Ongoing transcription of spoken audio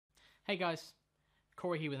Hey guys,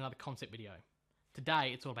 Corey here with another concept video.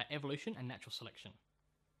 Today it's all about evolution and natural selection.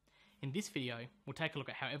 In this video, we'll take a look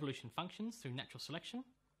at how evolution functions through natural selection.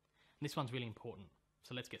 And this one's really important,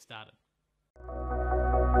 so let's get started.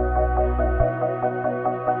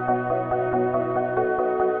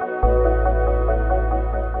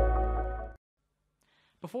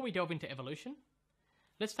 Before we delve into evolution,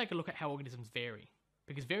 let's take a look at how organisms vary,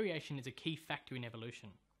 because variation is a key factor in evolution.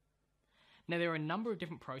 Now, there are a number of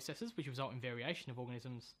different processes which result in variation of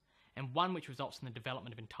organisms, and one which results in the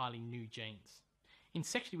development of entirely new genes. In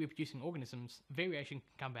sexually reproducing organisms, variation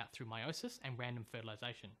can come about through meiosis and random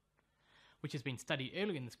fertilisation, which has been studied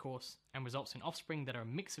earlier in this course and results in offspring that are a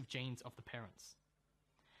mix of genes of the parents.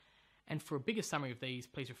 And for a bigger summary of these,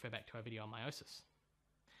 please refer back to our video on meiosis.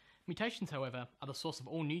 Mutations, however, are the source of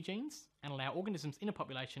all new genes and allow organisms in a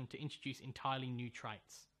population to introduce entirely new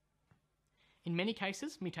traits. In many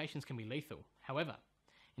cases, mutations can be lethal. However,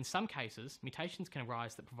 in some cases, mutations can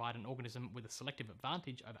arise that provide an organism with a selective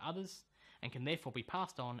advantage over others and can therefore be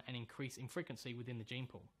passed on and increase in frequency within the gene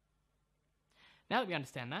pool. Now that we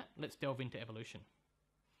understand that, let's delve into evolution.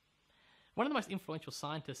 One of the most influential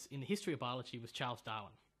scientists in the history of biology was Charles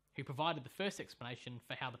Darwin, who provided the first explanation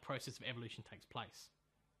for how the process of evolution takes place.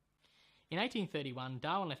 In 1831,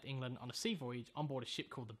 Darwin left England on a sea voyage on board a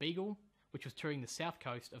ship called the Beagle, which was touring the south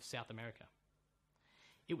coast of South America.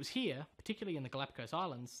 It was here, particularly in the Galapagos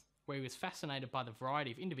Islands, where he was fascinated by the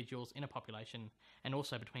variety of individuals in a population and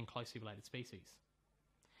also between closely related species.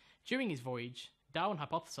 During his voyage, Darwin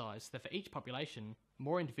hypothesised that for each population,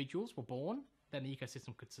 more individuals were born than the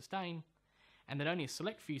ecosystem could sustain, and that only a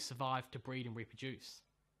select few survived to breed and reproduce.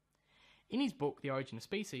 In his book, The Origin of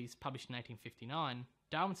Species, published in 1859,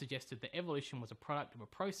 Darwin suggested that evolution was a product of a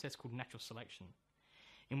process called natural selection,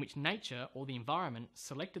 in which nature or the environment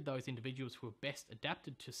selected those individuals who were best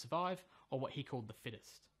adapted to survive, or what he called the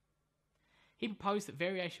fittest. He proposed that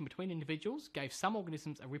variation between individuals gave some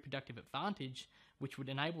organisms a reproductive advantage, which would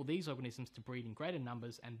enable these organisms to breed in greater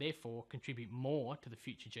numbers and therefore contribute more to the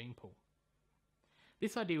future gene pool.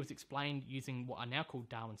 This idea was explained using what are now called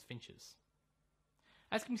Darwin's finches.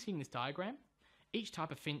 As can be seen in this diagram, each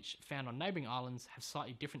type of finch found on neighbouring islands have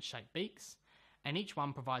slightly different shaped beaks, and each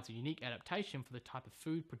one provides a unique adaptation for the type of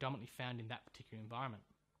food predominantly found in that particular environment.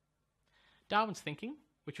 Darwin's thinking,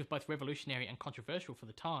 which was both revolutionary and controversial for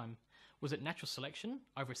the time, was that natural selection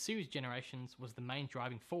over a series of generations was the main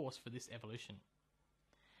driving force for this evolution.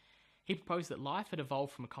 He proposed that life had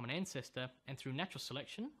evolved from a common ancestor, and through natural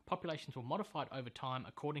selection, populations were modified over time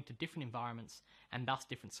according to different environments and thus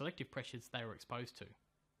different selective pressures they were exposed to.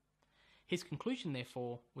 His conclusion,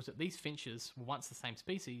 therefore, was that these finches were once the same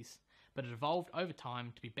species, but had evolved over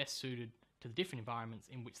time to be best suited to the different environments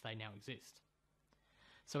in which they now exist.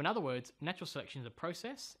 So in other words, natural selection is a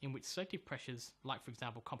process in which selective pressures, like for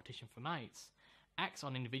example competition for mates, acts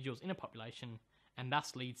on individuals in a population and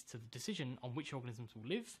thus leads to the decision on which organisms will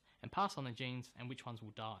live and pass on their genes and which ones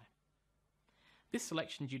will die. This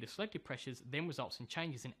selection due to selective pressures then results in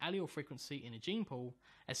changes in allele frequency in a gene pool,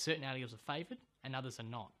 as certain alleles are favoured and others are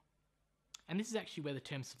not. And this is actually where the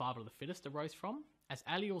term survival of the fittest arose from, as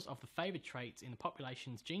alleles of the favoured traits in the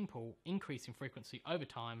population's gene pool increase in frequency over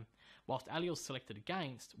time, whilst alleles selected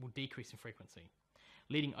against will decrease in frequency,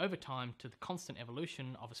 leading over time to the constant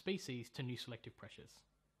evolution of a species to new selective pressures.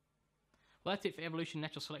 Well, that's it for evolution and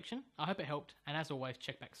natural selection. I hope it helped, and as always,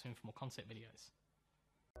 check back soon for more concept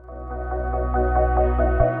videos.